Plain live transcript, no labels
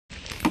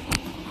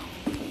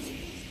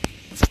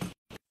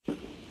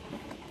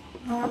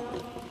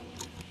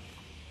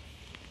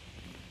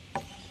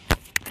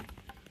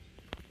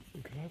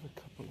could have a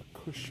couple of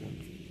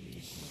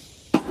cushions.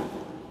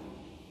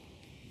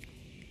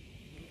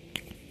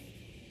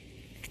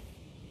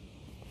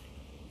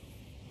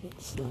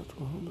 That's that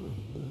one,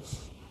 and this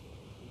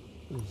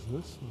is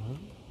this one.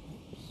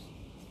 Oops.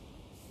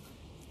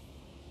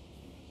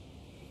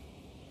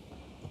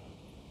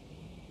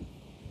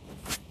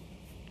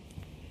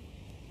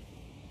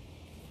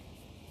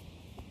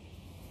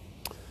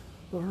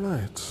 All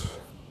right.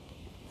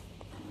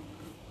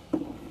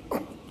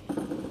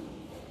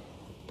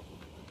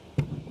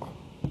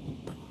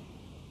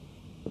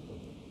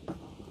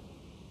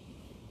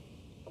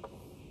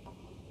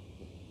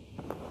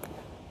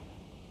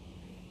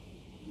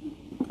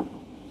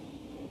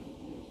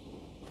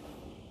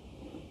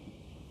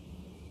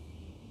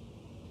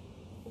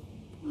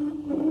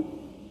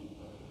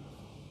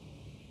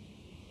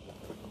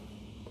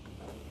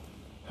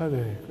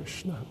 Hare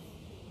Krishna.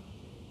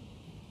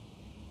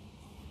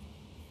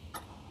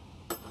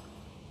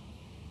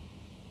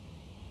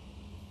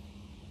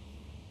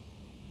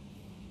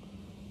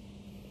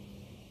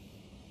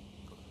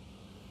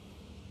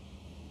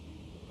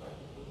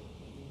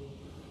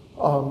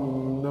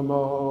 Om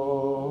Namo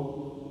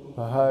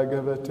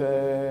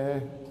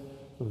Bhagavate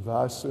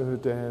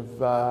Vasudevaya.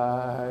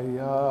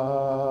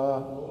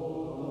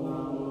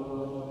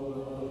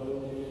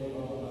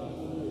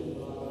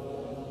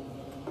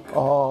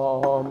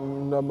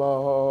 Om Namo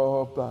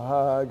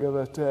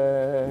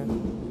Bhagavate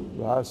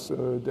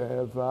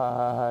Vasudevaya.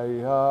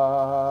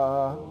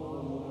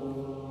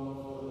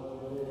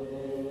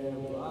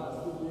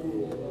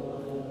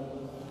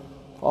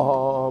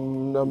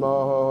 Om Namo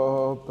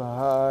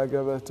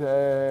Bhagavate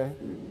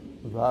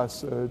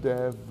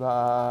Vasudevaya.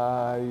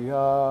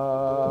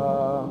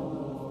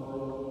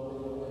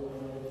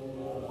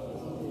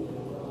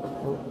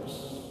 Oops.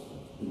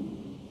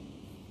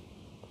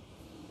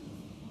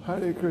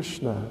 Hare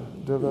Krishna,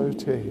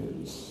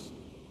 devotees.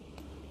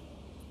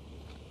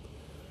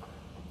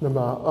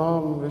 Nama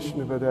Om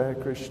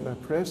Vishnuvade Krishna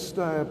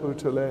Prestaya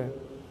Bhutale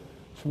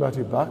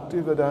Shrimati Bhakti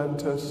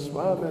Vedanta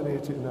Swami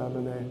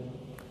Namane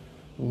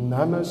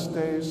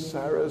Namaste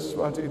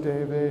Saraswati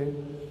Devi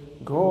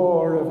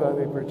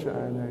Gauravani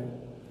Pracharne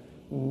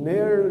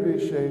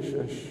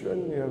Nirvishesha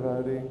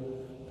Shunyavadi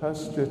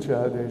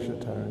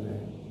Paschachadeshatarne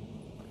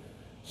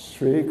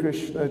Sri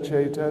Krishna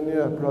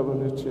Chaitanya Prabhu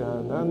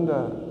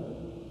Nityananda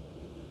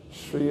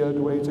Sri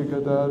Advaita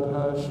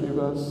Gadadha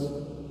Shivas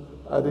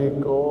Adi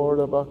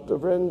Gaura Bhakta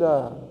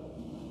Vrinda.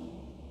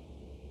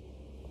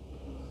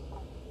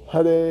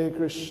 Hare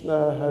Krishna,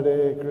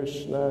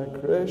 Krishna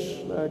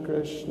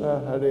Krishna,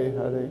 Hare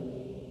Hare.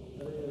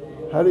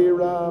 Hare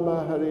Rama,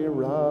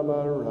 Rama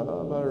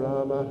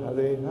Rama,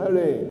 Hare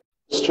Hare.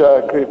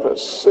 Cha Kripa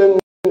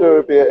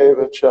Sindhubhya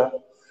Evacha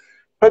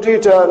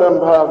Patitanam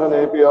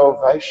Bhavanebhyo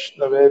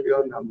Vaishnavebhyo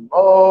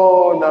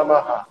Namo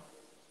Namaha.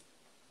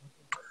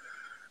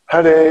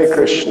 Hare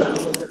Krishna.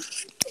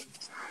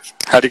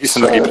 Hare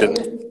Krishna, so,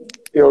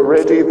 you're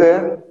ready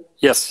there?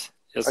 Yes.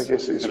 I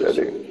guess he's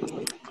ready.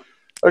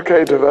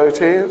 Okay,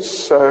 devotees,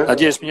 so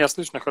надеюсь, меня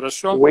слышно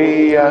хорошо.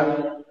 We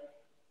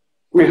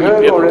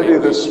heard already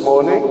this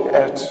morning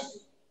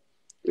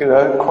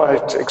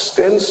quite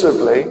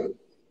extensively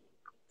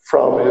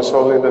from His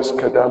Holiness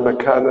Kadamba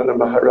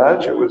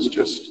Maharaj. It was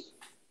just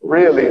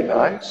really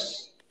nice.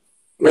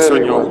 Мы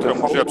сегодня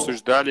утром уже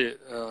обсуждали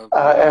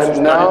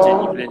День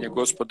явления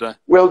Господа.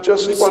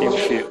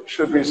 Нрисимхи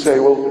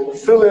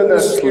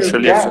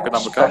слушали лекцию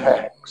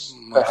Kadamba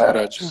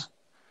Махараджа.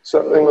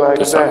 Something like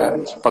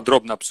that.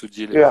 Подробно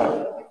обсудили.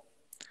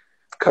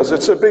 Because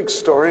it's a big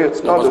story,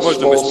 it's not a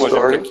small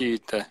story.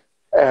 Какие-то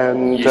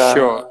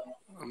еще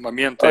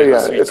моменты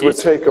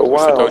осветить, потому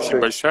что это очень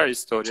большая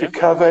история.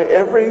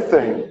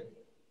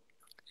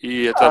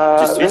 И это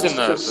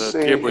действительно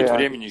требует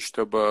времени,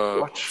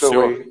 чтобы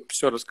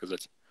все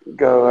рассказать.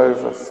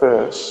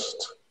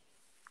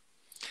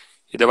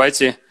 И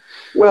давайте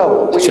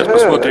сейчас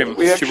посмотрим,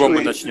 с чего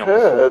мы начнем.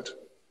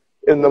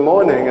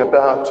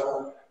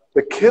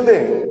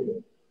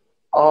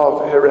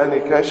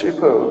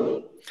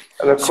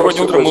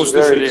 Сегодня утром мы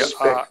услышали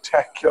о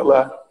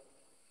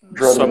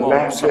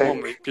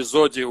самом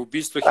эпизоде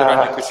убийства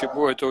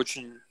Хираньякашипу. Это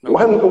очень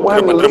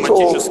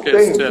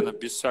драматическая сцена,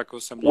 без всякого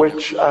сомнения.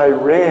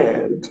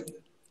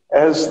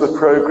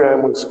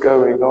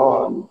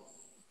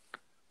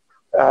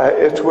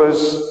 It was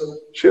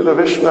Srila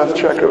Vishwanath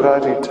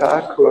Chakravarti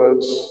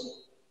Thakur's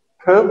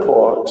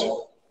purport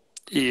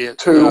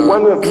to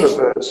one of the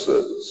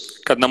verses.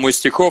 К одному из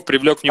стихов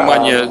привлек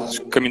внимание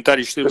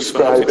комментарий Шрила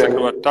Вишванатха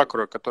Чакраварти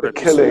Такура, который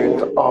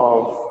описывает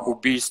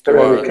убийство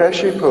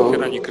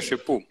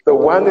Хираньякашипу. The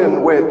one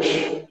in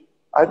which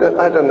I don't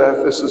know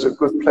if this is a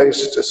good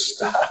place to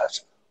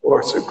start or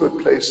it's a good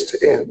place to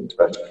end,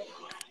 but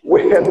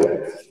when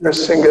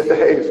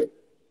Nrsimhadeva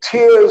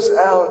tears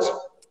out,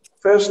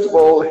 first of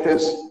all,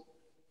 his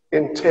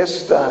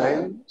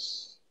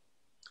intestines,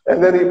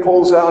 and then he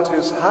pulls out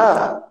his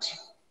heart.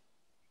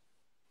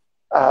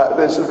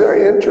 There's a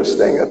very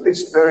interesting, at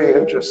least very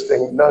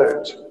interesting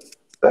note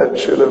that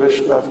Srila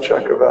Vishwanath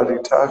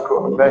Chakravarti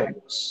Thakur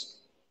makes,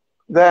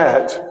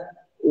 that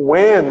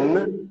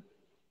when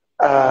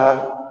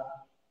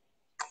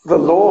the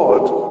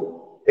Lord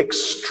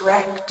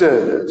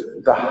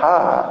extracted the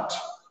heart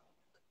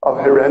of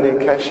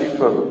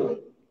Hiranyakashipu,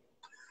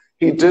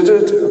 he did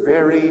it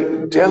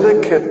very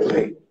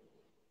delicately,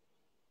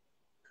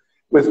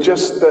 with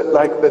just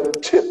the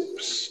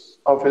tips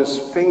of his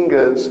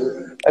fingers,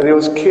 and he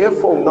was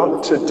careful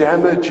not to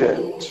damage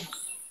it.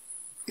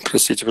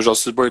 Простите,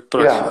 пожалуйста, сбой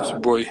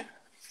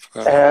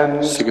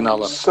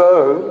сигнала.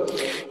 So,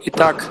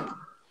 Итак,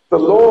 the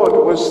Lord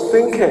was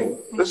thinking,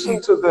 listen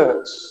to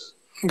this.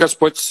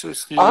 Господь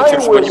следил за I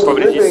тем, чтобы не was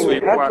повредить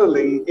living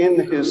happily in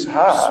his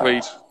свои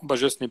heart,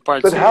 божественные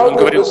but пальцы. how Он did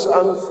говорил, this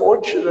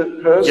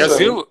unfortunate я person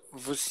жил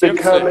в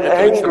сердце become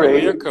этого angry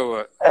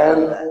человека.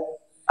 and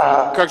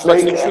Как же так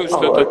случилось,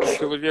 что этот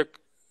человек,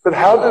 but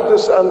how did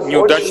this unfortunate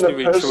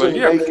неудачливый person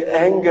человек, make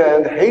anger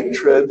and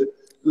hatred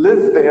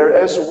live there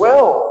as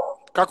well?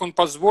 как он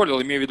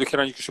позволил, имею в виду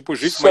Хираньякашипу,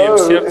 жить в моем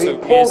сердце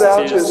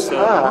вместе со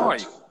мной?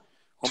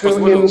 Он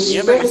позволил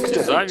ненависти,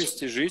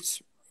 зависти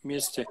жить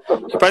вместе.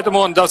 И поэтому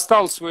он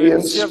достал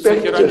свое сердце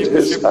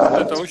Хираньякашипу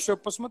для того,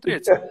 чтобы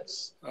посмотреть,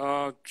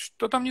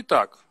 что там не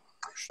так.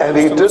 And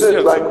he did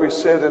it, like we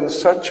said, in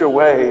such a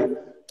way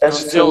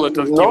as to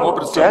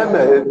not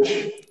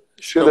damage,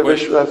 Srila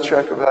Vishwanath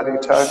Chakravarti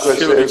Thakur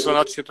says,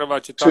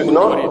 to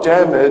not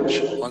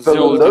damage the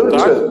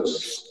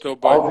lotus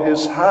of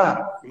his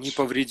heart. Не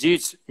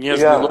повредить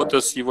нежный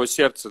лотос его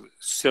сердца,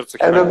 сердца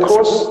And of Хираньякашипу.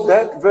 course,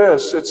 that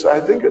verse, I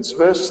think it's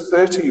verse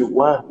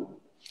 31.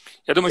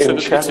 Я думаю,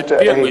 что это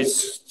 31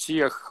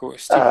 стих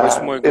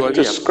 8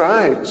 главе,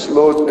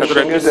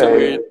 который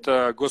описывает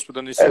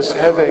Господа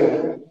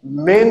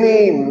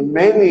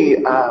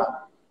Нрисимхадева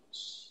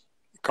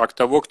как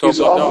того, кто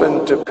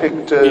обладал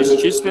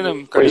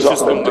бесчисленным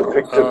количеством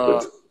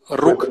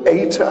рук.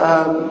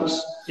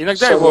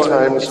 Иногда его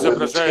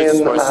изображают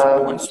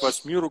с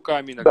 8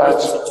 руками, иногда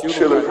с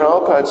 10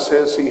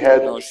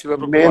 руками. Но Шрила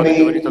Прабхупада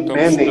говорит о том,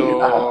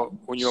 что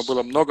у него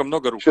было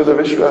много-много рук. Шрила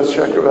Вишванат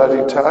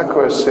Чакраварти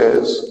Тхакур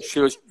говорит,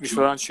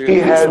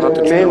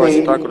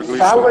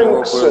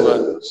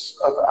 что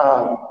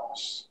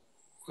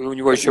у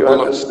него еще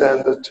было...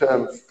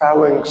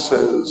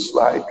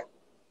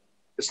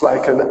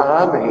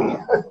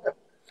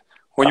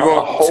 У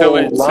него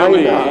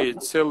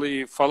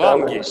целые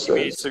фаланги,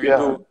 имеется в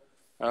виду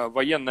как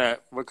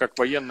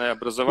военное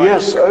образование,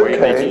 как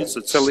военная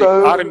единица. Целые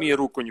армии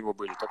рук у него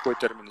были. Такой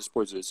термин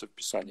используется в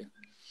Писании.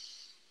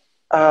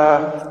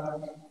 I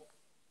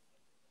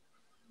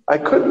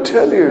could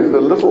tell you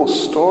the little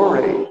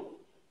story.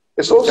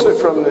 It's also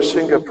from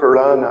Nrsimha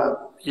Purana.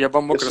 Я бы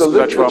мог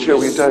рассказать вам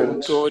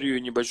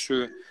историю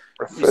небольшую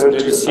из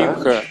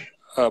Нрисимха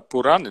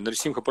Пураны.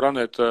 Нрисимха Пурана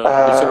 — это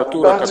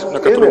литература, на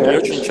которую мы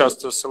очень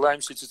часто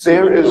ссылаемся.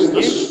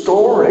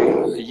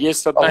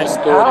 Есть одна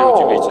история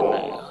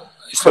удивительная.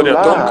 История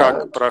о том,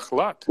 как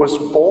Прахлад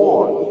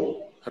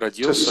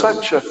родился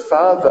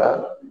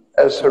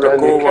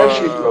такого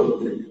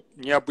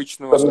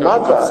необычного, скажем,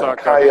 отца,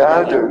 как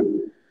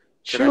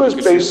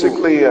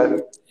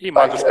Хираньякашипу, и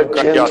матушка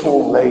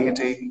Кальяну.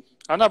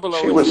 Она была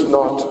очень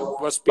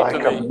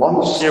воспитанной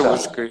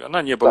девушкой,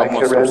 она не была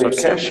монстром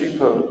совсем,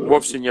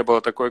 вовсе не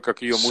была такой,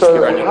 как ее муж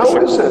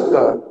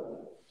Хираньякашипу.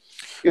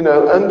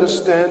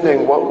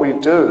 Understanding what we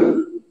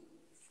do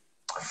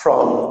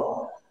from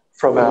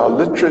our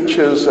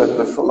literatures and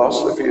the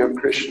philosophy of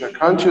Krishna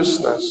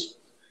consciousness,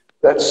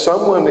 that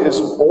someone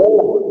is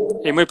born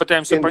И мы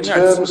пытаемся in понять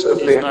terms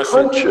of their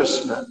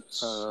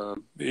consciousness.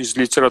 из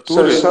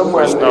литературы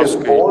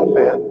вайшнавской,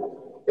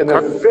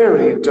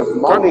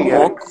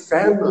 как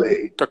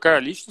такая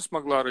личность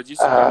могла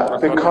родиться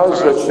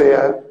Because of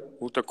their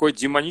у такой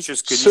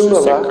демонической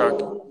личности, как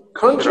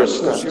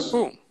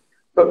Хираньякашипу.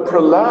 But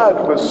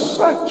Prahlad was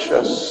such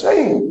a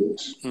saint,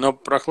 Но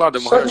Прахлада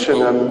such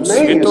an был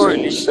святой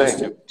amazing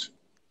личностью, saint.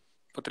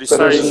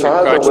 потрясающим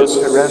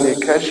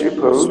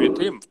качеством,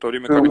 святым, в то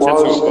время как отец его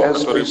был,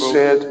 который был,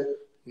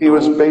 he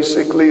was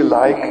basically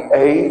like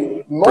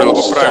a было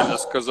бы правильно monster.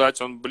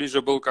 сказать, он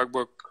ближе был как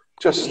бы к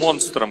Just,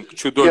 монстрам, к yeah,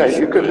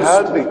 чудовищу. you could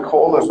hardly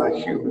call him a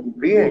human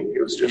being. He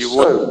was just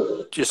Его,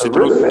 so если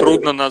horrific.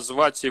 трудно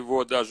назвать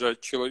его даже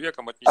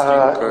человеком, отнести к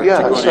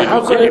Yeah, so категории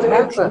how could людей, it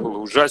потому что happen?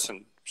 был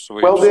ужасен в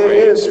своей Well, there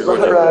is,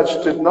 природе.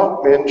 Maharaj did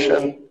not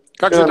mention,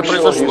 Как же I'm это sure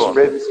произошло? he's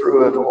read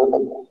through it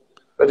all,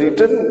 but he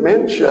didn't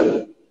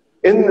mention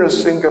in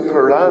Nrsimha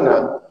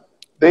Purana,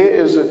 there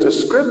is a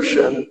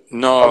description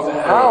Но of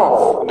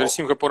how в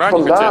Нрисимха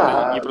Пуране,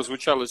 хотя это не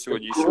прозвучало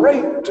сегодня еще,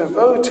 great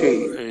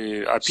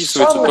devotee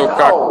описывается то,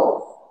 как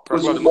was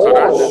Прахлада born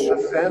Махарадж, in the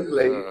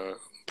family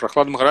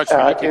Прахлад Махарадж,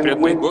 великий in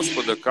преданный which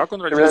Господа, как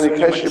он родился в Hiranyakashipu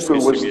демонической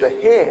was the семье,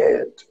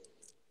 head,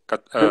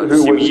 в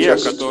семье,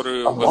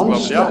 которую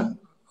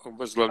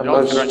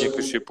возглавлял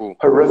Хираньякашипу,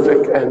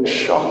 horrific and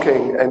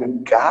shocking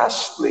and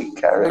ghastly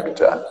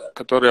character.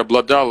 который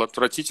обладал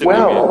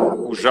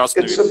отвратительными,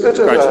 ужасными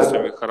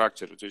качествами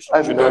характера, то есть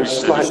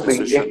чудовищная личность,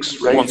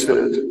 совершенно монстр.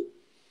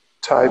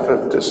 Type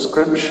of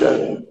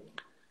description.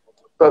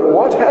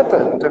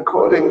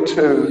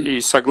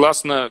 И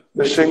согласно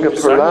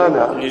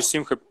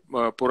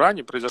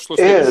Нрисимхапуране произошло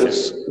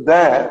следующее.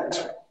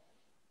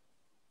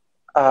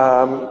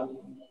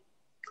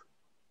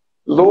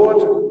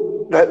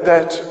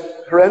 That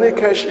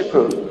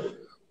Hiranyakashipu,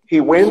 he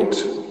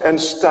went and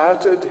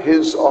started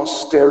his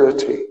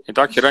austerity.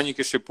 Итак,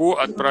 Хираньякашипу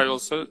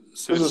отправился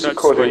совершать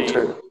свои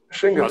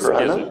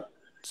аскезы.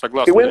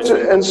 He went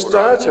and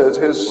started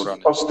his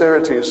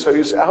austerity, so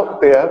he's out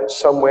there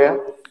somewhere.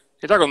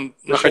 Итак, он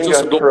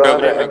находился долгое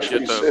время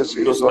где-то в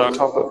местах,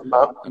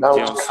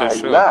 где он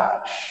совершил.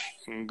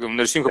 В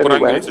Нрисимхапуране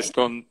говорится,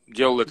 что он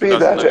делал это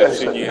даже на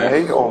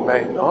вершине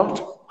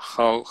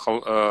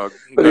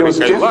горы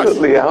Кайлаш.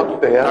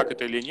 Так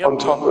это или нет,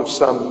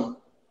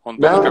 он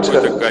был на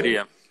какой-то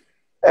горе.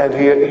 И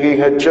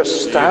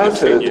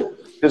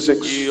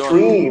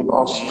он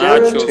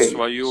начал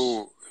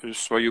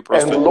свою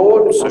просто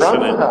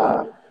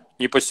совершенно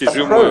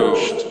непостижимую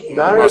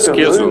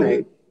аскезу.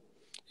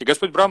 И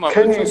Господь Брахма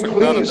обратился к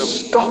Нараду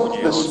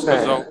Муни, и он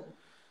сказал: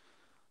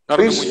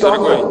 Нарада Муни,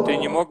 дорогой, ты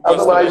не мог бы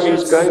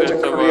остановить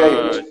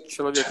этого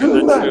человека,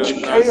 иначе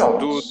нас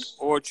ждут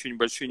очень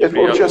большие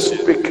неприятности.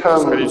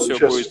 Скорее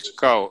всего, будет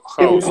хаос.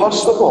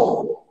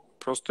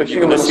 Просто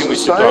невыносимой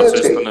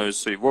ситуация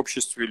становится, и в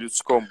обществе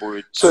людском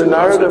будет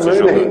ситуация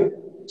тяжелая.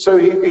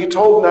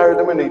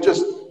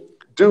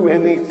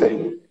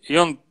 И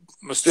он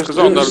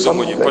сказал Нараду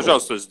Муни: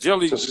 пожалуйста,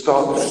 сделай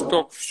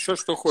все,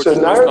 что хочешь,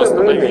 просто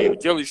останови,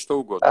 делай что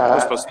угодно,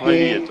 просто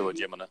останови этого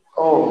демона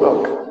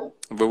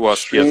в его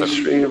аскезах.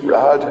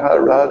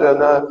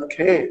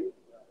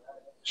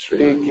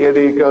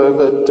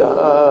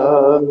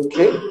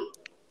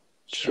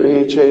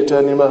 Shri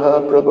Chaitanya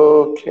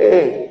Mahaprabhu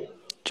Ke.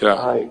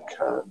 I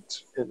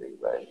can't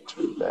anyway,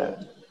 too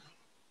bad.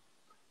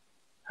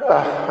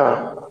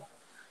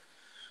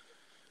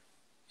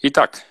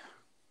 Итак,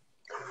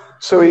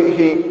 so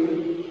he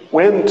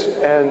went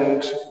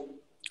and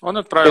он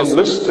отправился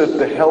enlisted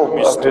the help of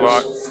his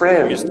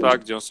friend, места,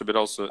 где он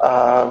собирался,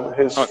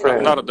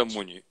 Нарада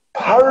Муни.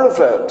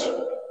 Parvat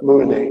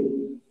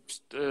Muni.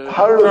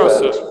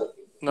 Отправился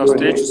на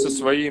встречу со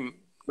своим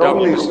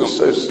давним другом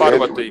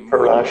Парватой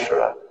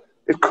Муни.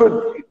 It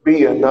could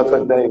be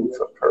another name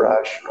for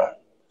Parashara.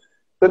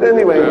 But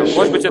anyway,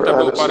 может быть, это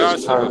был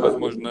Парашара,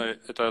 возможно,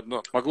 это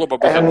могло бы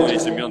быть одно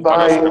из имен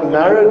Парашара.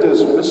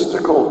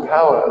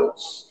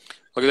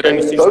 Благодаря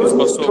мистическим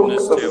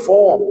способностям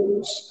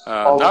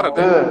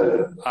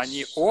Нарады,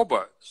 они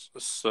оба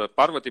с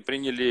Парватой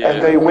приняли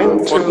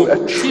форму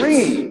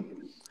птиц,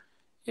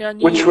 и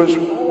они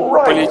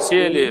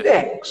полетели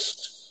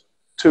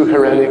к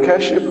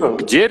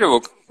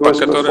дереву, под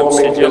которым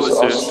сидел и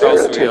совершал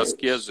свои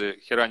аскезы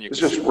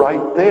Хираньякашипу.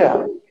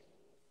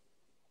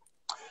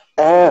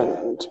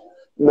 And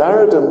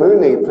Narada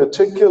Muni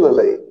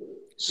particularly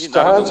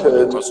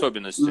started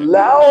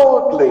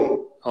loudly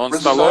он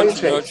стал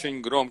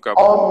очень громко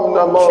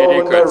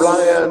чирикать,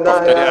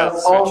 повторять,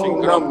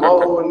 очень громко,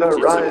 как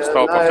птица,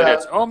 стал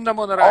повторять «Ом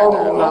намо нараяна,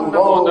 Ом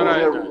намо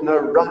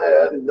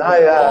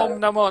нараяна, Ом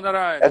намо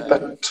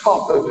нараяна».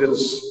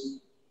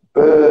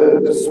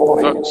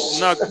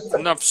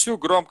 На всю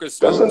громкость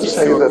своего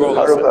птичьего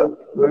голоса.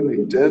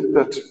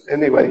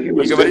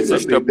 Не говорится,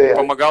 что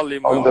помогал ли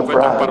ему в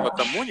этом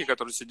Парвата Муни,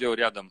 который сидел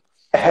рядом.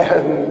 И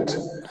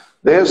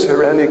так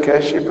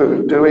Хираньякашипу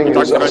вот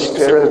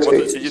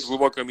сидит в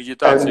глубокой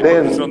медитации,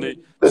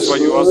 погруженный в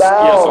свою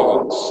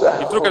аскезу.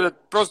 И вдруг этот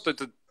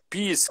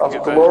писк,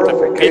 это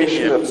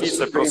пение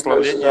птицы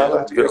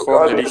прославления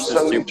Верховной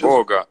Личности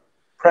Бога.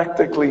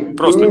 Просто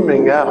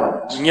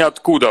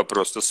ниоткуда,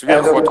 просто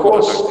сверху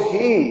откуда-то.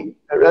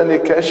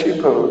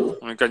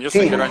 Ну и,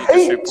 конечно,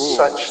 Хираньякашипу,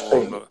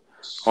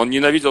 он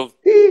ненавидел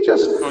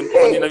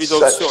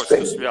все,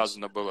 что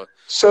связано было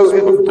с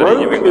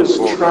повторением имен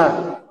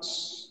Бога.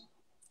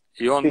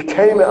 И он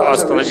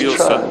остановил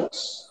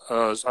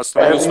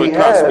свой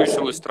транс,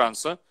 вышел из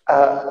транса.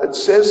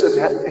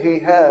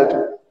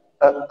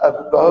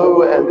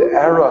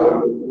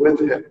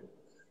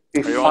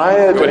 И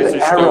он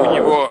говорит, что у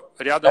него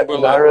рядом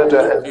было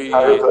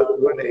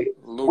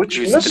лук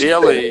и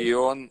стрелы, и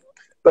он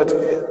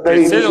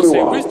прицелился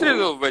и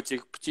выстрелил в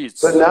этих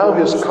птиц, но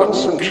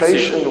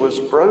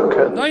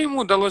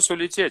ему удалось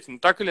улететь. Но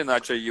так или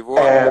иначе, его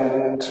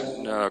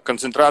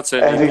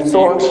концентрация на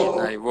эпитимии,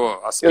 на его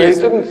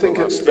аскезе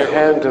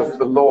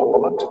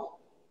была.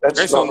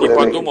 Конечно, он не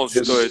подумал,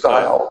 что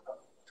это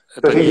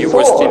не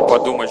его стиль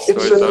подумать, что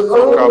это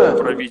рука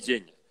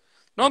провидения.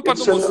 Но он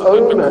подумал, что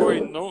это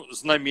такое,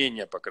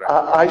 знамение, по крайней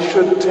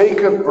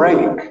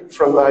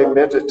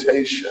мере.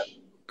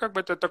 Как бы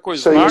это такой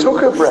знак,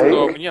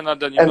 что мне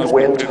надо немножко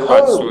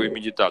прервать свою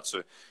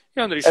медитацию. И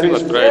он решил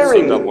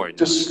отправиться домой.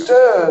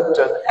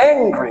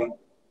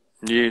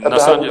 И на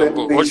самом деле он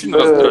был очень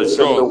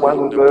раздражен,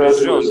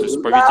 напряжен, то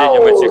есть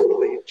поведением этих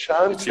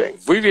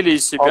вывели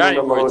из себя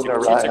его эти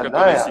птицы,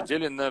 которые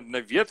сидели на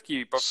ветке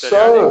и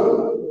повторяли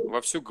во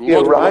всю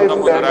глотку Ом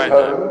намо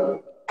нараяна.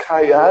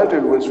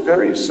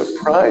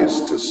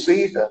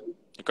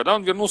 И когда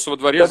он вернулся во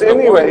дворец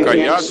домой, Гаяда,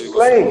 его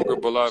супруга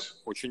была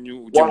очень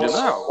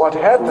удивлена,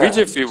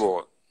 увидев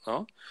его.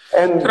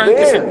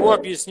 Хирanyакшипу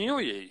объяснил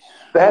ей,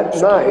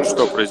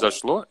 что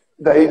произошло.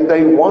 И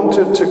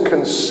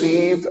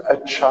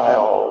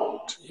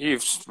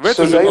в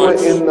эту же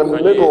ночь они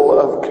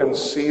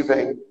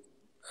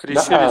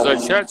решили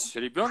зачать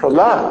ребенка.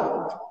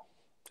 То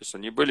есть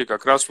они были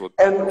как раз вот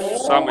в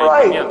самый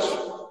момент.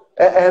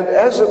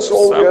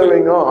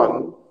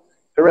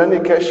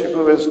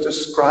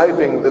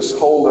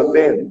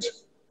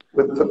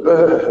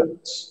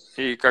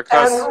 И как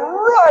раз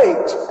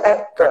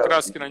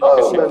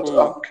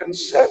Хирanyакшипу,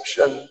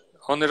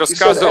 он и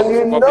рассказывал во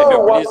время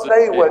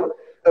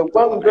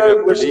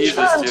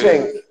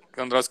близости,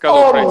 он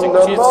рассказывал про этих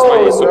птиц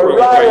своей супруги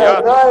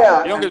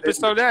Гаяды. И он говорит,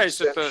 представляешь,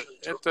 это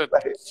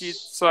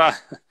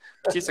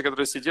птица,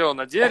 которая сидела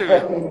на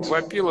дереве,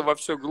 вопила во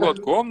всю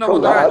глотку, «Ом намо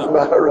драни».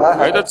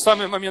 А этот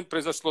самый момент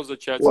произошло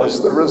зачатие.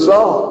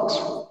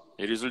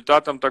 И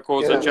результатом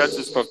такого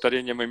зачатия с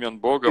повторением имен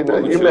Бога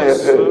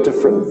получилось...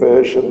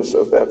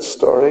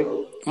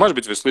 Может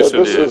быть, вы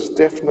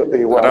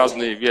слышали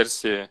разные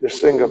версии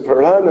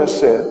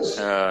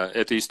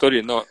этой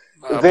истории, но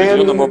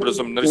определенным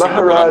образом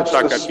Нрисимхадева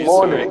так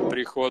описывает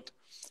приход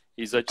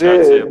и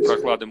зачатие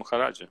Прохлады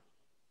Махараджа.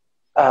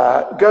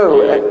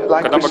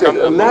 Когда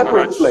Бхагаван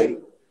Махарадж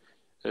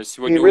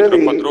сегодня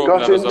утром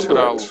подробно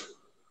разобрал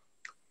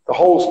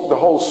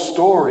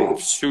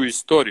всю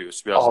историю,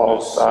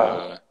 связанную с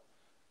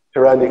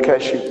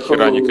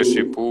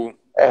Хирanyакшипу,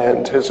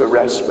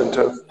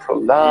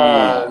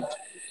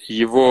 и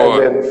его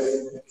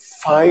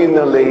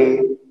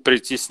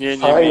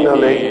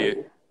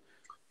притеснениями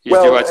и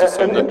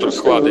издевательством над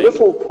Прохладой.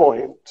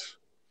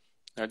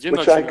 Один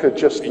очень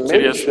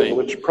интересный,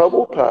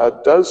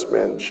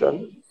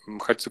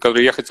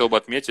 который я хотел бы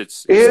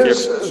отметить, из тех,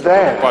 что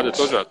Прабхупада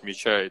тоже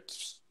отмечает,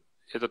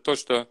 это то,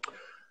 что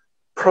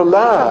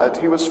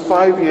Прохлада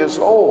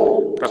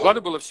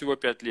было всего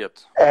 5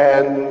 лет.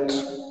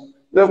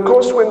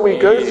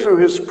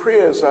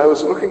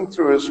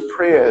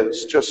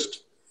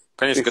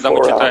 Конечно, когда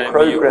мы читаем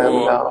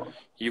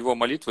его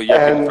молитвы,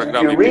 я перед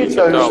программой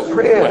перечитал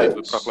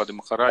молитвы Прохлады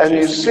Махараджа.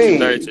 Если вы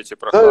читаете эти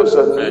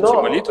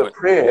молитвы,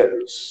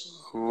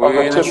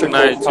 вы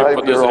начинаете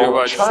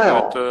подозревать, что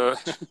это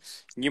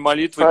не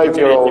молитвы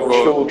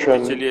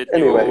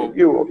пятилетнего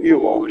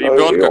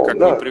ребенка, как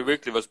мы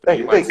привыкли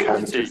воспринимать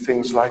детей.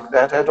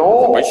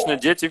 Обычно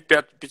дети в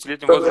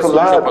 5-летнем возрасте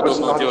ничего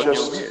подобного делать не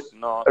умеют,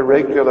 но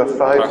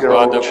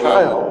Прохлада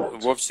был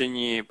вовсе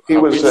не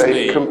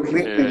обычный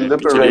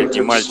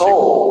 5-летний мальчик,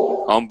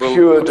 а он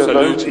был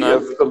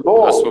абсолютно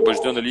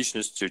освобожденной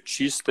личностью,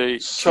 чистой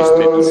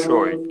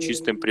душой,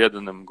 чистым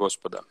преданным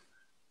Господа.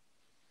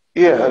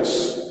 Но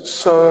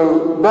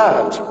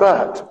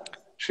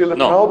Шрила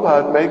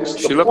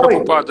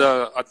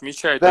Прабхупада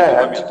отмечает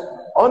этот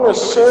момент,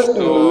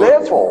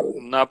 что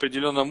на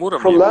определенном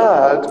уровне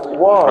Прохлад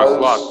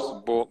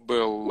был,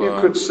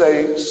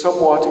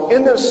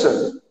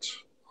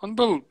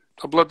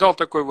 обладал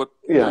такой вот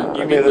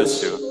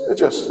невинностью.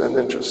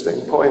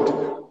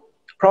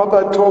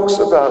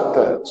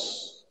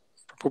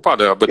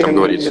 Прабхупада об этом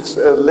говорит.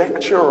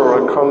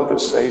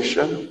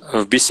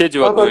 В беседе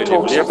в одной или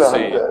в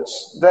лекции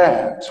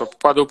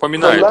Прабхупада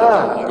упоминает,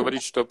 он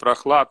говорит, что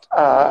Прохлад,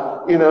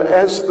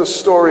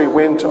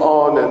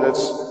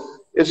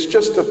 it's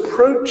just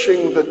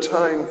approaching the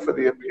time for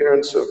the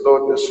appearance of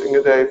Lord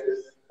Nrsimhadev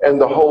and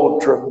the whole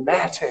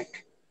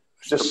dramatic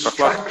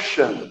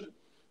destruction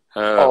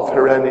of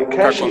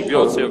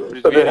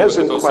Hiranyakashipu, but it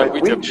hasn't quite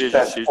reached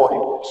that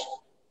point.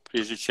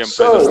 Прежде чем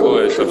произошло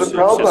это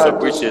все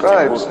события,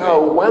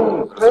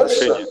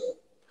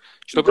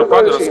 что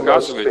Прабхупада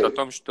рассказывает о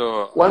том,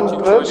 что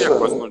один человек,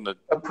 возможно,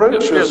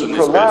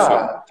 преданный,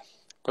 скорее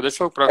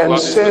подошел к Прохладе и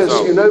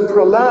сказал,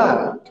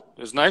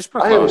 знаешь,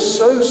 Прохлад,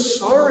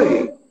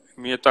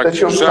 мне так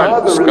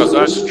жаль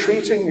сказать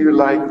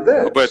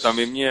об этом,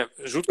 и мне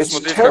жутко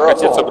смотреть, как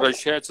Отец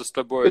обращается с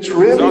тобой.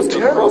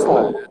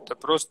 Это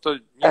просто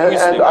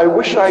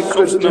немыслимо.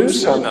 Собственным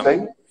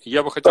сыном.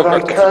 Я бы хотел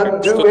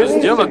как-то что-то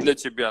сделать для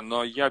тебя,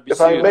 но я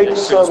бессилен, я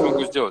ничего не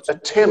смогу сделать.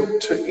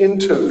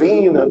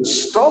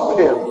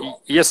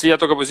 Если я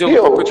только бы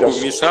сделал попытку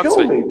вмешаться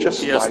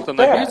и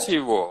остановить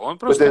его, он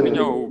просто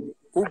меня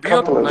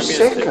убьет на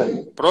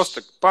месте.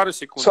 Просто пару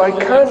секунд.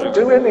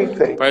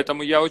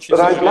 Поэтому я очень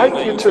сожалею, но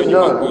я ничего не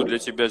могу для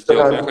тебя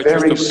сделать. Но я хочу,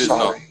 чтобы ты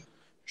знал,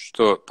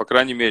 что, по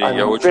крайней мере,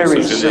 я очень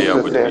сожалею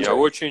об этом. Я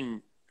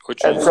очень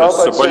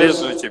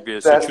соболезную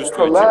тебе,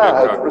 сочувствую тебе,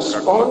 как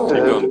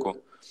ребенку.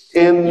 И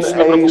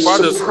Шрила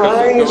Прабхупада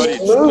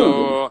говорит,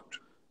 что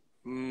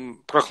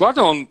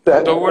Прохлада, он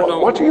довольно...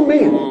 Он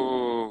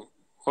был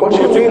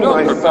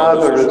удивлен, когда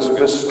он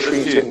услышал,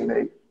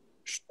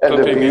 что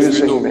ты имеешь в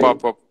виду,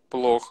 папа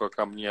плохо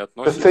ко мне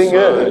относится.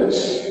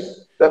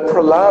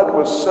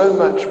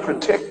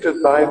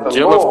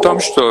 Дело в том,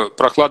 что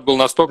Прохлад был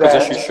настолько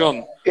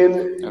защищен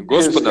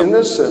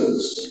Господом,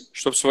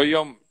 что в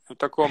своем в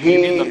таком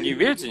невинном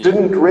неведении.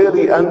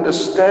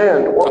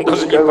 Он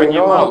даже не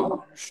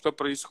понимал, что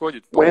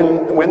происходит.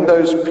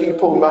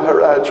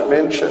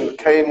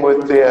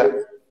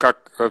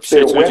 Как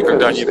все эти люди,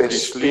 когда они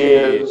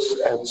пришли,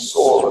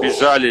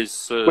 сбежали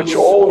с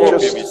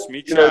копьями, с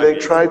мечами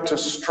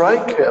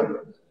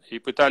и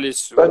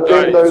пытались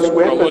ударить,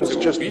 уколоть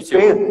его, убить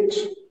его,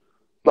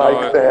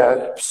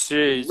 но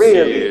все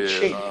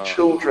эти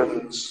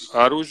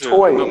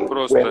оружия, ну,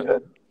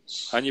 просто,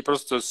 они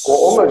просто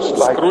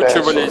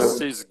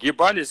скручивались и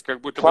сгибались, как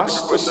будто бы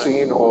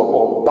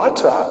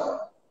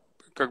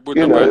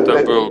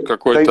это был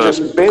какой-то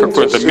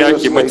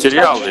мягкий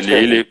материал,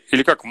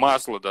 или как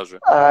масло даже.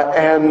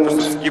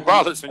 Просто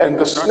сгибалось у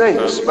них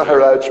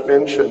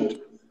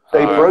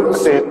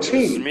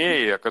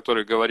змеи, о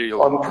которых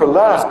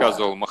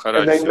рассказывал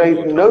Махарадж,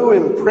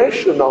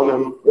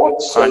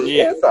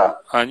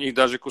 они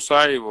даже,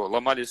 кусая его,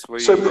 ломали свои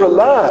зубы,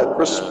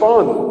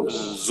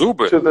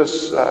 даже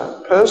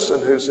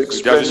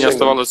не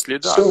оставалось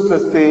следа.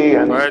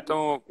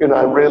 Поэтому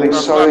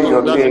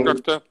Прохлад даже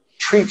как-то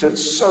не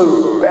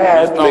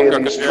знал,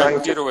 как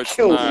отреагировать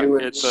на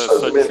это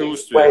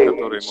сочувствие,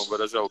 которое ему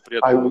выражал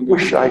преданный.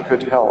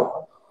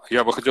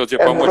 Я бы хотел тебе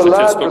помочь,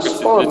 отец,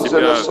 столько для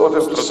тебя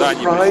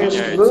страданий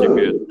причиняет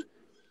тебе.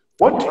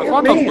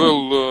 Прохлад, он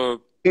был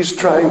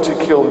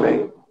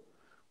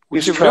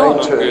удивлен,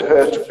 он говорит,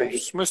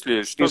 в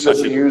смысле, что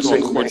значит,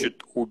 он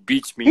хочет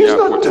убить меня,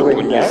 хочет,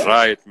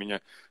 унижает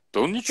меня? Да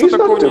он ничего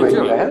такого не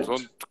делает.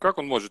 Как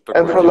он может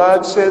такое делать?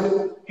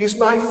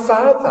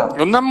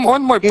 Он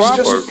мой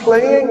папа.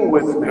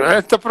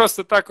 Это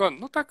просто так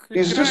он, так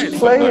играет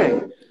со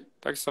мной.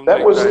 Так со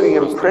мной играет.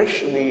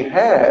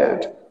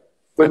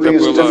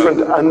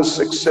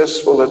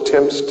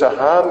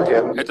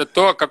 Это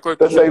то, какое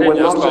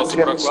впечатление осталось у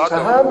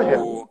Прохлада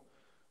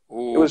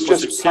после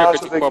всех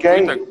этих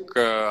попыток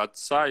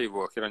отца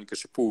его,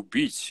 Хираньякашипу,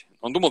 убить.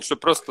 Он думал, что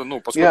просто,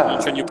 поскольку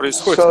ничего не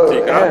происходит, это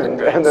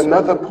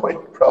игра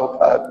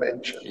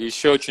какая-то. И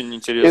еще очень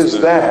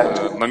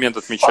интересный момент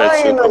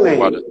отмечает Шрила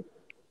Прабхупада.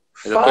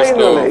 Это то,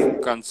 что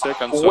в конце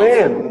концов,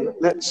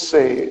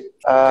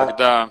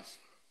 когда...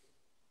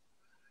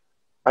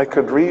 I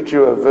could read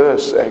you a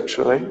verse,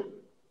 actually.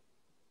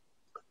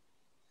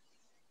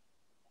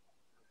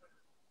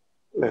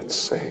 Let's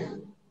see.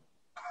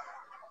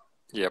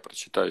 Я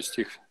прочитаю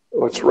стих.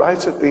 It's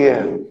right at the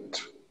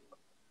end.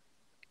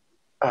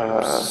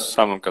 В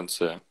самом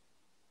конце.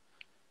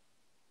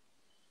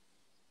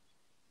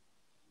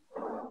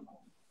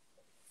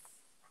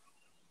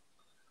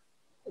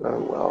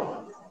 Oh,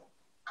 well.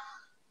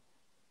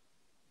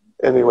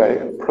 Anyway,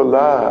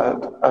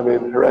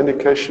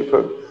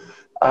 Hiranyakashipu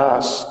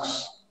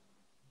asks.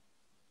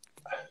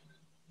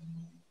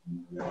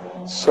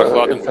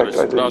 So, in fact,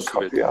 I didn't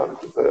copy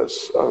out the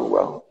verse. Oh,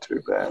 well,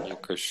 too bad.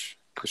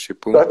 But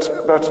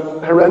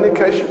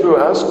Hiranyakashipu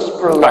asks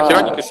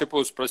Prahlad,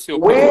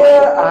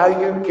 where are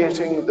you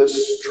getting the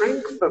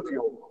strength of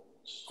yours?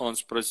 Он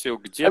спросил,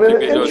 где ты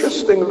берешь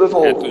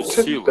эту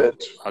силу?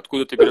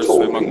 Откуда ты берешь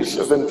свою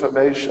могущество?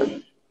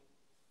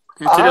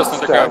 Интересная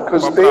такая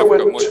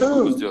поправка,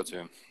 можешь сделать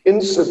ее.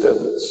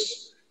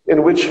 Incidents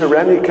in which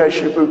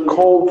Hiranyakashipu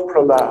called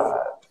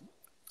Prahlad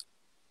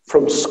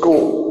from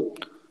school.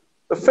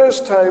 The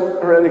first time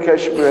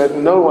Hiranyakashipu had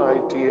no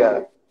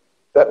idea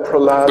that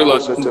Prahlad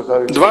was a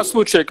devotee. Было два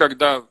случая,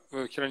 когда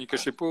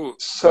Хираньякашипу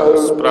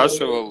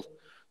спрашивал,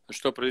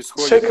 что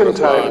происходит,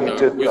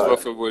 Прохлада,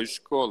 вызвав его из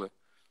школы.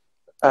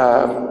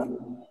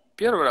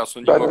 Первый раз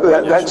он не мог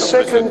понять,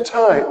 что происходит.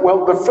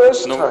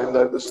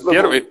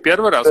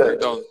 Первый раз,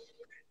 когда он...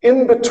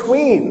 In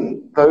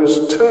between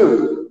those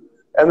two,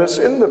 and it's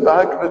in the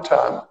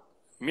Bhagavatam,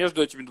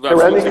 между этими двумя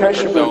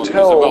случаями, когда он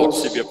вызывал к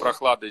себе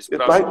Прохлада и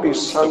спрашивал, что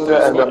происходит.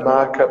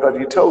 But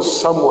he tells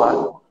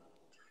someone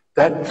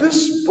that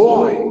this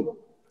boy,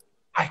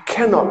 I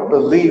cannot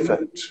believe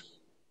it.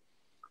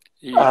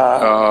 И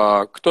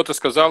кто-то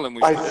сказал ему,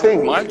 что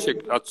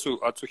мальчик, отцу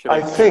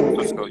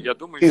Хираньякашипу, сказал, я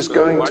думаю,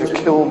 что этот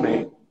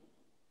мальчик,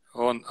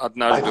 он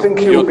однажды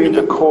убьет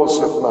меня.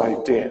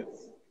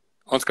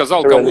 Он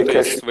сказал кому-то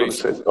из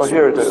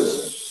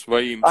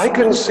своим, я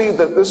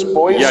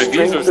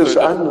вижу,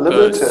 что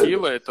эта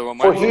сила этого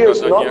мальчика,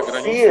 она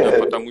не ограничена,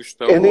 потому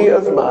что он не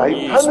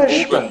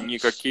испуган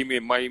никакими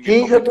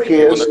моими попытками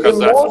его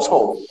наказать.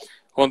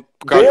 Он,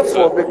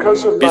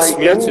 кажется,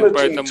 бессмертен,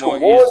 поэтому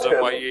из-за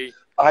моей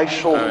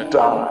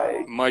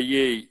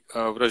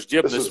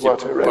враждебности по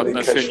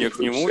отношению к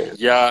нему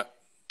я,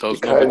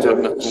 должно быть,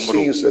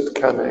 умру.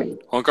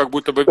 Он как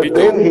будто бы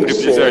видел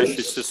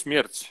приближающуюся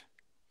смерть,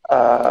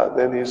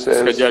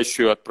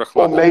 исходящую от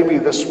Прохлады.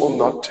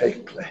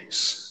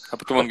 А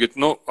потом он говорит,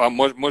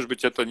 может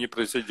быть, это не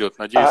произойдет.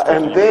 Надеюсь, что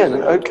это не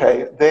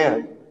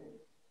произойдет.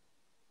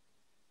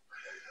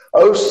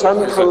 Oh,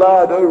 son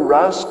Prahlad, oh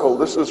rascal,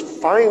 this is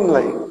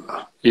finally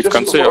И в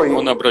конце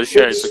он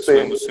обращается к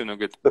своему сыну,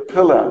 говорит,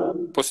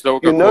 после того,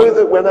 как он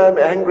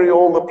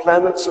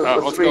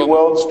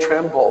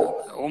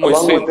сказал, «О мой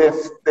сын, ты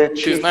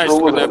знаешь,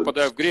 что когда я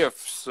падаю в грех,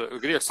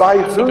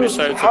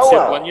 сотрясаются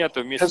все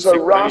планеты вместе с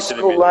их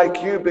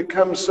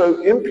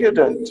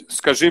правителями.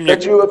 Скажи мне,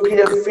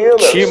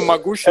 чьим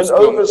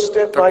могуществом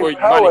такой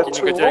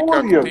маленький негодяй,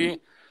 как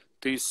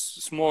ты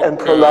смог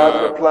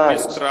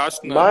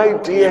бесстрашно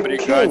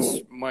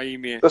пренебрегать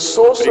моими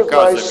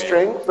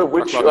приказами?»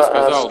 Прохлада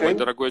сказал, мой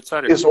дорогой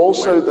царь,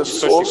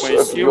 источник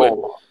моей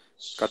силы,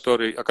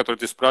 о которой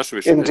ты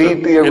спрашиваешь, это и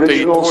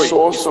твой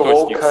источник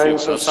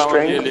силы. На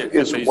самом деле,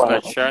 это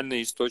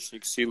изначальный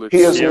источник силы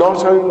всех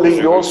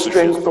живых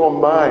существ.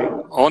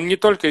 Он не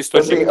только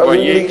источник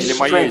твоей или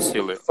моей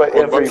силы,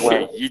 он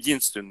вообще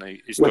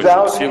единственный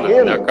источник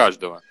силы для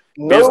каждого.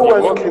 Без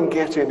него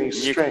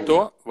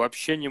никто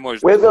вообще не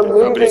может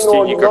обрести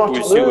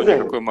никакую силу,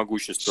 никакое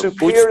могущество.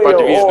 Путь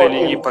подвижный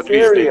или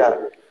неподвижный,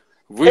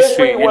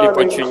 высший или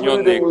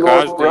подчиненный,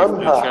 каждый,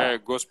 включая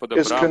Господа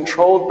Брахму,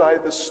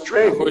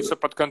 находится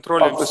под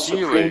контролем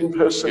силы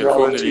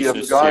Верховной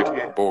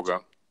Личности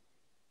Бога.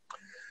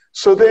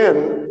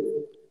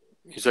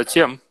 И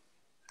затем,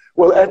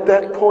 в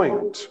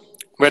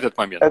этот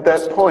момент,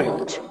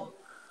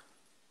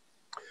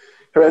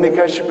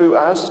 Hiranyakashipu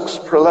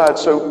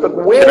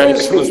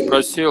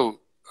спросил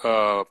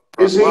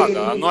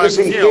Прохлада, ну а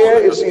где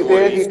он, этот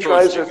твой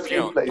источник,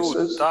 где он?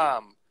 Тут,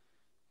 там.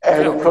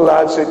 And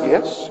Prahlad said,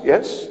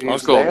 yes, Он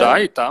сказал, да,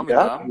 и там, и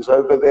там. He's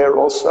over there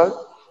also.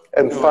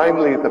 And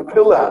finally, the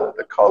pillar,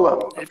 the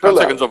column, И в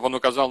конце концов он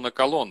указал на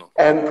колонну.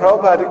 And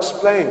Prabhupada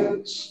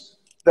explains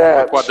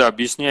that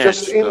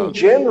just in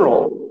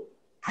general,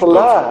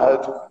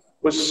 Prahlad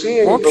was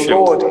seeing the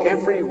Lord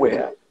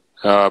everywhere.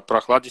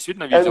 Прохлад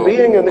действительно видел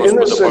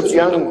Господа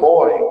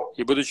повсюду.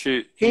 И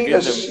будучи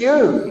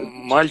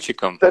невинным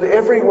мальчиком, он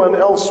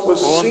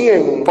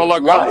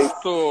полагал,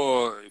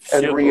 что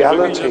все тоже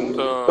видят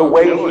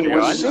дело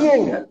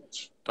реально,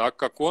 так,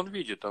 как он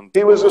видит. Он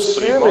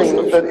воспринимал,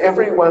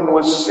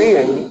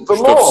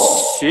 что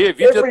все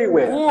видят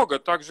Бога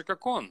так же,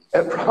 как он.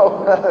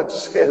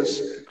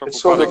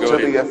 Прабхупада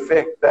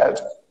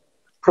говорит,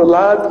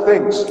 Prahlad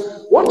thinks,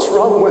 what's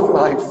wrong with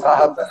my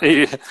father?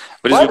 И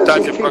в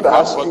результате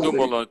Прохлад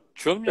подумал,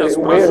 что он меня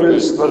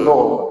спрашивает,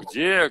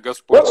 где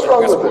Господь,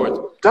 Господь?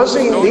 Does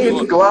he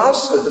need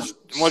glasses?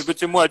 Может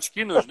быть, ему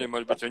очки нужны,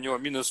 может быть, у него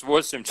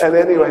 -8,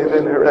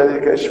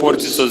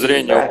 портится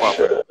зрение у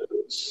папы.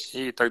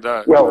 И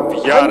тогда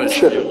в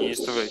ярости, в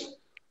неистовой,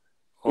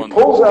 он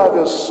pulls out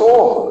his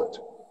sword,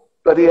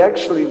 but he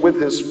actually,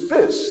 with his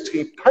fist,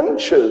 he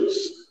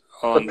punches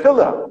the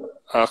pillar.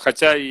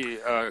 Хотя и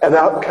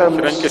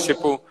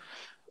Хирanyакашипу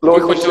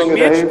выхватил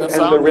меч, на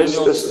самом деле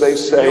он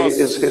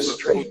снес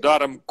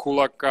ударом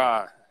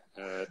кулака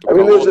эту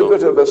there's a колонну.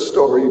 bit of a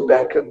story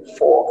back and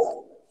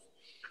forth,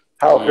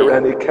 how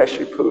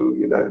Hiranyakashipu,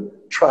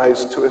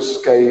 tries to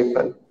escape,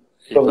 and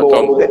the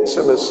Lord lets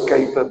him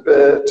escape a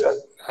bit,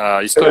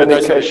 and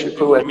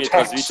Hiranyakashipu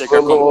attacks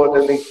the Lord,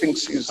 and he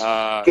thinks he's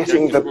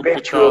getting the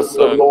better of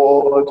the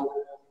Lord.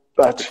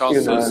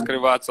 Пытался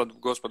скрываться от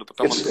Господа,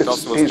 потом он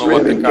пытался его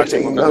снова атаковать,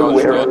 ему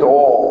казалось,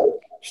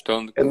 что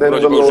он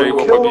вроде бы уже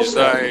его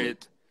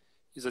побеждает,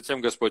 и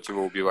затем Господь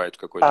его убивает в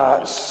какой-то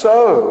момент.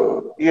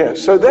 So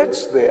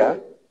that's there,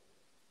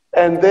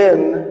 and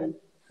then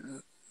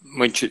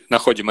мы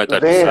находим это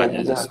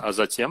описание здесь, а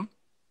затем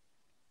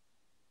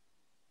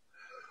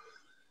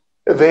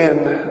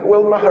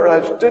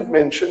Maharaj did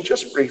mention,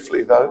 just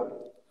briefly though,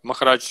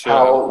 Махарадж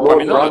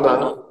упоминал это,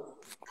 но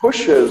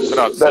pushes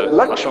that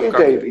Lakshmi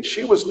Devi,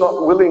 she was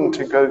not willing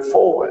to go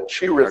forward.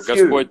 She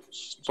refused.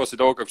 После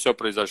того, как все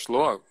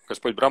произошло,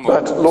 Господь Брахма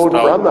But Lord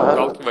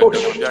Rama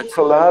pushed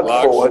Prahlad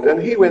forward,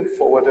 and he went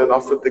forward and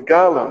offered the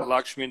garland.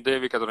 Лакшми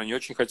Деви, которая не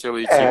очень хотела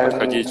идти,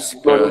 подходить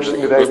к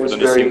Господу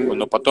Нрисимху,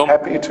 но потом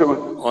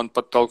он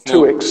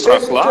подтолкнул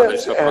Прохлада,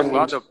 что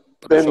Прохлада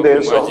подошел к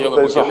нему, одел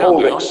ему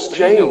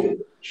гирлянду, и он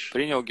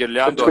принял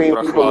гирлянду от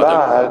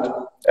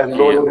Прохлада. И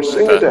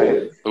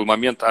это был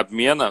момент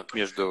обмена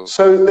между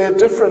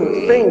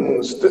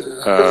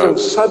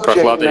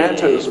Прохладой и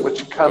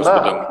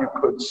Господом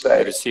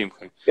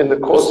Нрисимхой.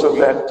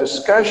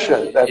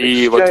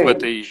 И вот в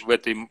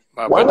этом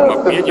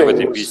обмене, в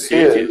этой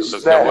беседе, в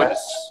разговоре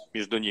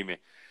между ними,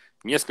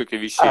 несколько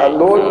вещей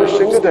стало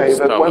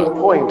ясно.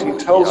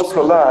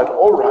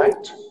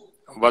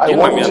 В один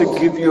момент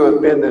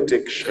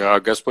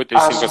Господь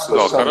Нрисимха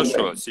сказал,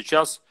 хорошо,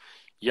 сейчас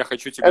я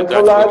хочу тебе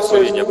дать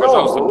благословение,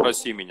 пожалуйста,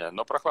 проси меня.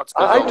 Но Прохлад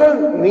сказал,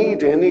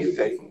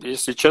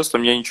 если честно,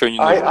 мне ничего не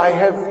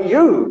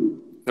нужно.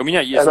 У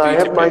меня есть ты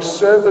теперь.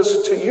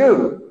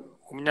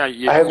 У меня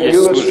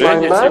есть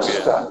служение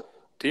тебе.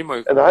 Ты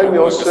мой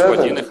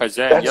господин и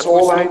хозяин, я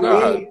твой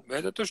слуга.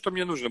 Это то, что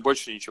мне нужно,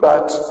 больше ничего.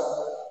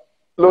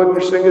 Lord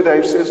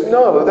Nrsimhadev says,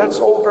 no, that's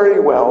all very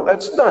well,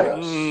 that's nice.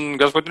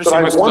 Господь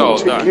Нрисимха сказал,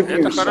 да,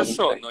 это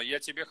хорошо, но я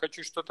тебе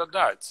хочу что-то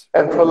дать.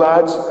 And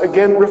Prahlad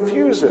again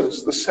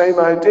refuses the same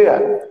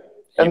idea.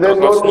 And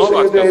then Lord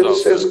Nrsimhadev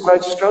says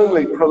quite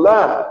strongly,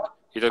 Prahlad,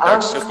 И тогда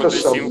Господь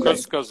Нрисимха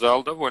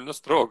сказал довольно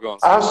строго, он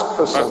сказал: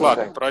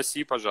 Прохлад,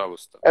 проси,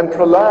 пожалуйста.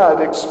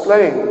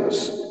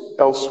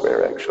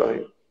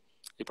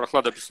 И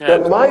Прохлад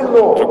объясняет в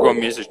другом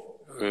месте,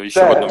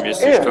 еще в одном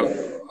месте, что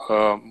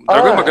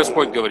дорогой мой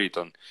Господь, говорит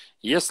он,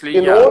 если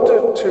я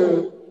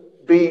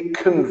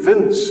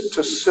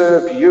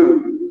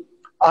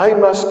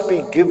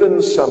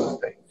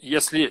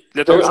если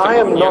для того,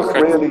 чтобы мне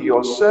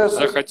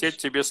захотеть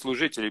тебе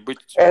служить или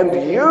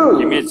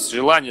иметь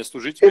желание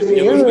служить,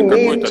 мне нужен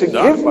какой-то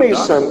дар,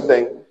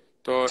 подарок,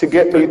 то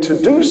это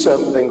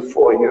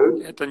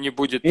не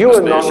будет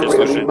настоящее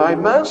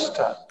служение.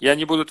 Я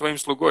не буду твоим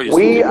слугой,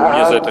 если ты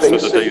мне за это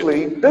что-то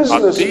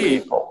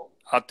даешь.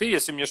 А ты,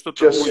 если мне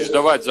что-то будешь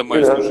давать за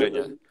мое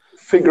служение,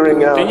 ты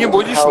не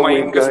будешь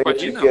моим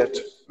господином.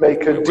 Мы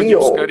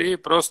будем скорее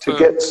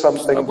просто с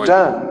тобой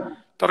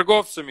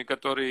торговцами,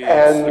 которые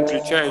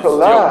заключают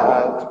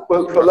сделку.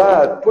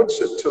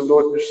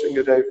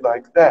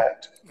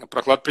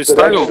 Прохлад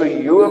представил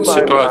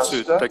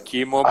ситуацию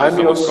таким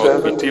образом, он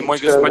сказал: «И ты мой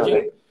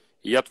господин,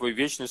 и я твой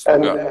вечный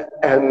слуга».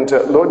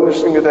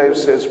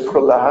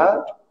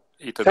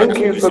 И тогда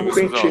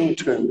Господь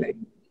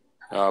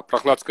сказал,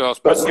 Прохлад сказал: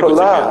 «Спасибо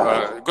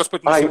тебе».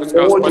 Господь Нрисимха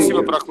сказал: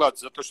 «Спасибо, Прохлад,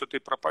 за то, что ты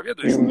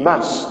проповедуешь мне.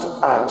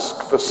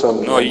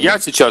 Но я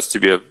сейчас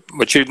тебе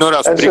в очередной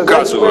раз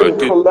приказываю,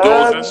 ты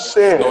должен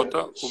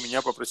что-то у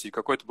меня попросить,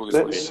 какое-то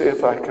благословение».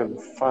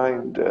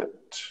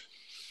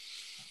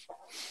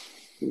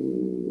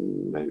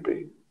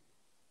 Maybe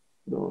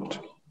not.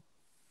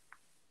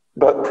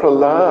 But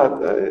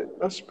Prahlad, it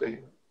must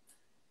be.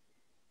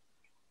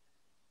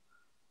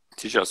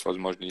 Сейчас,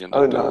 возможно, я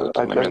найду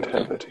этот момент.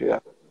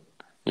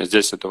 Нет,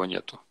 здесь этого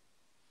нету.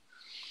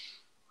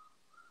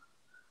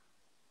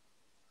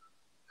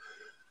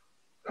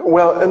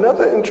 Well,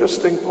 another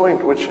interesting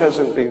point which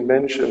hasn't been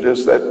mentioned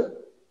is that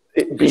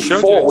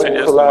before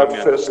when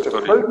Prahlad first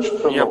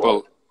approached the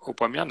Lord,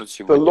 упомянут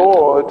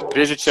сегодня.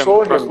 Прежде чем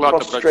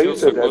Прохлад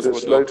обратился к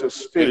Господу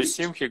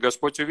Нрисимхе,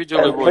 Господь увидел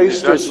его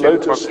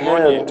лежащим в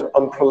поклоне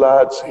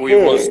у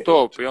его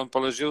стоп, и он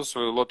положил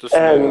свою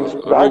лотосную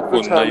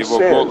руку на его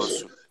голову.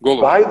 И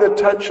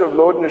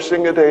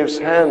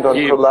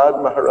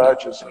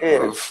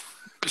в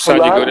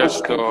Писании говорят,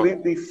 что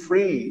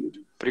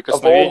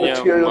прикосновением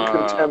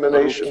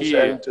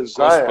руки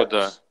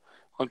Господа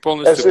он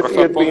полностью,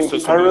 Прохлад полностью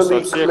освободился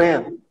от всех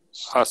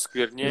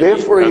осквернений,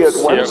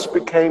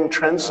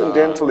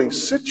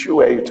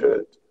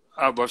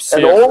 обо всех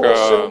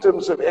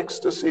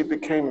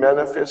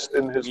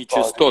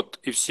нечистот,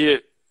 и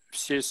все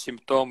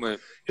симптомы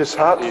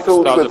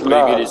экстаза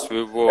проявились в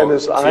его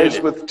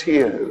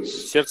теле.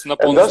 Сердце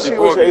наполнилось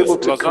любовью,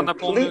 глаза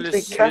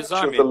наполнились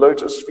слезами,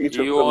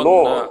 и он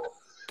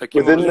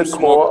таким образом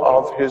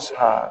смог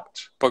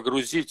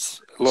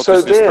погрузить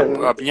лотосные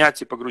стопы,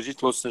 обнять и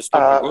погрузить лотосные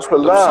стопы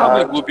Господа в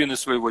самые глубины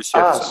своего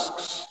сердца.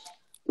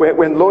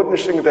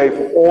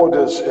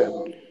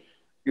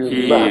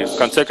 И в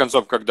конце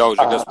концов, когда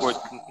уже Господь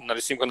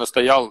Нрисимха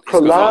настоял и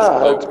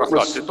сказал, что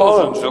Прохлад, ты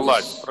должен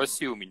желать,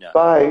 проси у меня,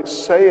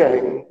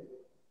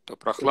 то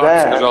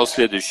Прохлад сказал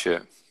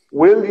следующее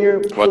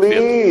в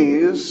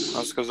ответ.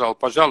 Он сказал: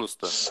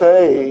 пожалуйста,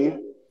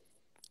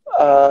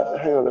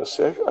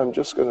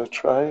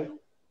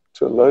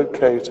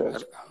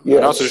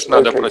 раз уж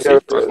надо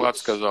просить, Прохлад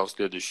сказал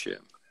следующее: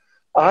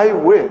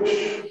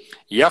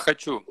 я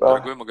хочу,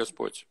 дорогой мой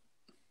Господь,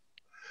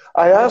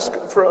 я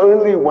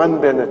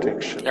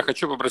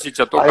хочу попросить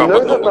тебя только об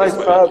одном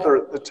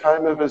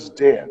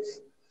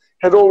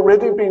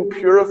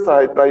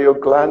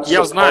благословении.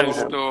 Я знаю,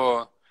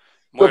 что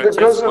мой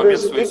отец в момент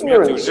своей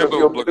смерти уже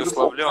был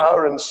благословлен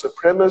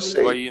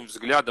твоим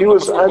взглядом, но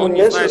поскольку он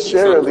не знает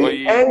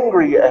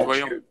ничего о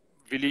твоем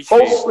величии и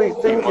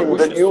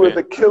могуществе,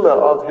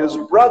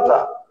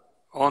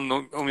 он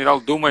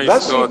умирал, думая,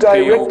 что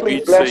ты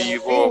убийца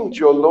его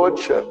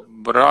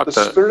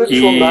брата,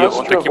 и он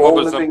таким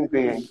образом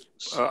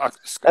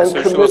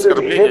совершил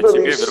оскорбление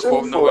тебе,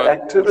 Верховного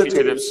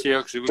Учителя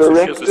всех живых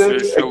существ,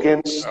 совершил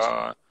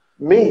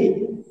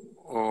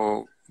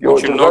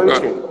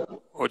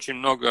очень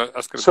много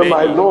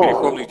оскорблений,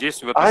 греховных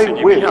действий в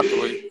отношении меня,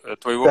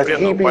 твоего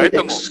преданного.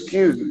 Поэтому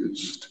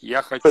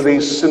я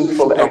хочу,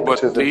 чтобы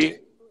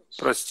ты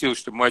простил,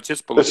 чтобы мой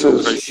отец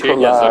получил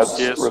прощение за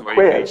все свои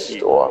грехи.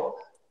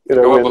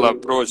 Такова была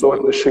просьба.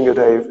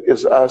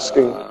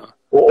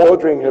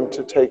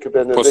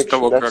 После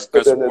того, как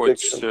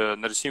Господь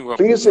Нрисимха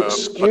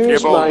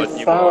потребовал от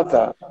него,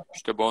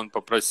 чтобы он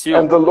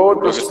попросил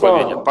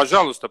благословения.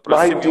 Пожалуйста,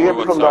 проси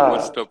моего отца,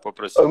 вот что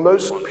попросил.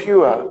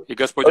 И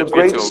Господь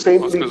ответил,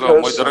 он сказал: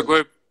 мой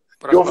дорогой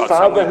Прохлад,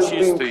 самый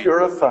чистый,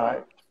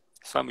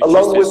 сам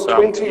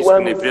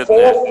истинный,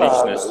 преданная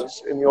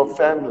личность.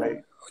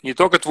 Не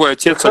только твой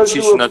отец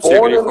очищен от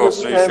всех грехов,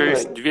 но еще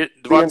и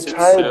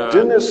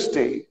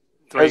 20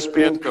 твоих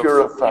предков, и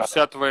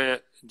вся твоя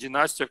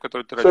династия, в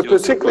которой ты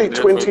родился, благодаря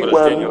твоему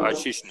рождению,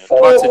 очищена.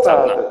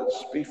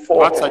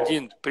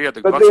 21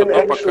 предок,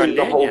 21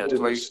 поколение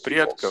твоих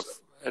предков,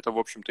 это, в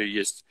общем-то, и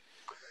есть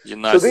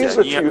династии,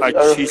 они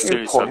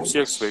очистились от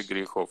всех своих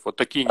грехов. Вот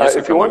такие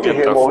несколько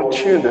моментов.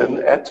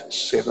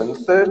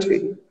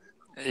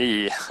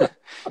 И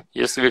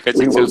если вы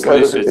хотите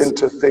услышать,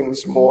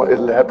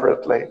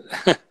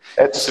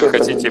 если вы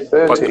хотите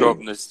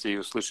подробностей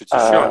услышать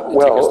еще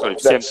этих историй,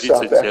 в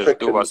 7:30 я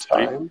жду вас,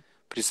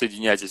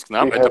 присоединяйтесь к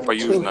нам, это по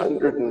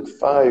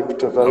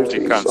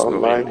южноафриканскому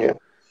времени.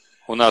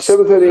 У нас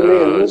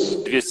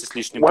 200 с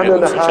лишним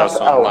преданных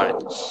сейчас онлайн.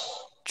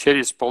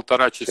 Через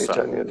 1,5 часа.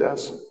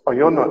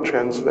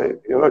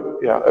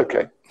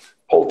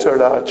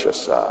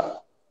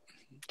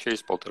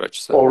 Через 1,5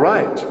 часа.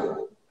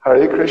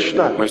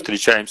 Мы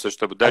встречаемся,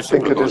 чтобы дальше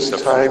продолжить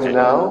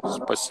обсуждение.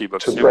 Спасибо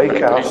всем, Харе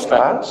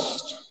Кришна.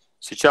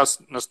 Сейчас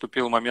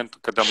наступил момент,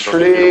 когда мы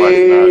должны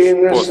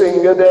прервать наш пост.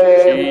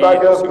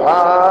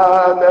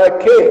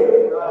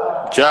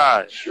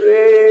 Джай.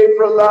 Шри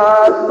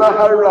Пралад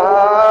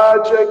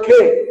Махараджа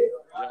Ки.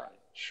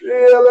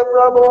 Шрила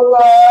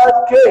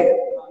Прабхупад Ки.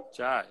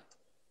 Джай.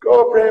 Go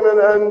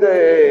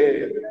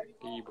Premanande.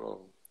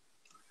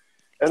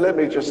 And let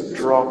me just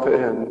drop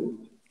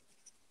in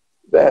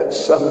that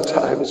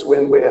sometimes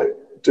when we're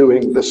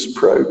doing this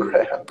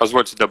program.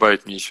 Позвольте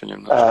добавить мне еще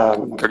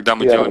немного. Когда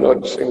мы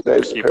делаем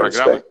такие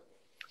программы,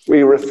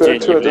 we refer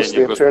to it as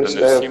the appearance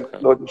day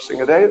of Lord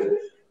Nrsimhadeva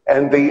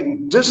and the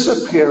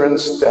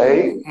disappearance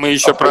day. Мы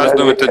еще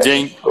празднуем этот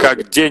день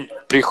как день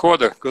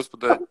прихода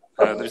Господа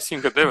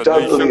Нрисимхадева, но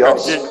еще как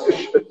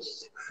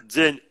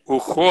день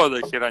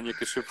ухода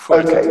Хираньякашипу.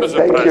 Это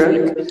тоже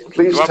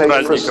праздник. Два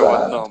праздника в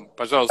одном.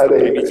 Пожалуйста,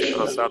 примите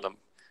прасадам.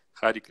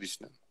 Харе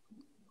Кришна.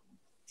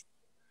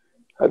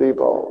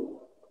 Haribol.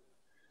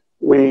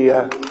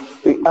 The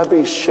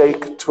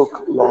Abhishek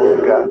took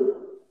longer.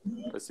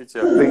 The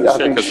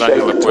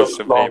Abhishek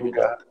took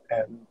longer,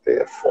 and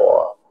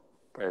therefore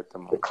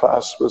the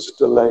class was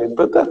delayed.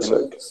 But that's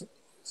okay.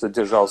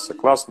 Задержался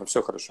класс, но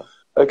все хорошо.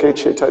 Okay,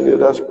 Chaitanya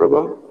Das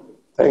Prabhu.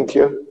 Thank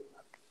you.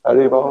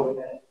 Haribol.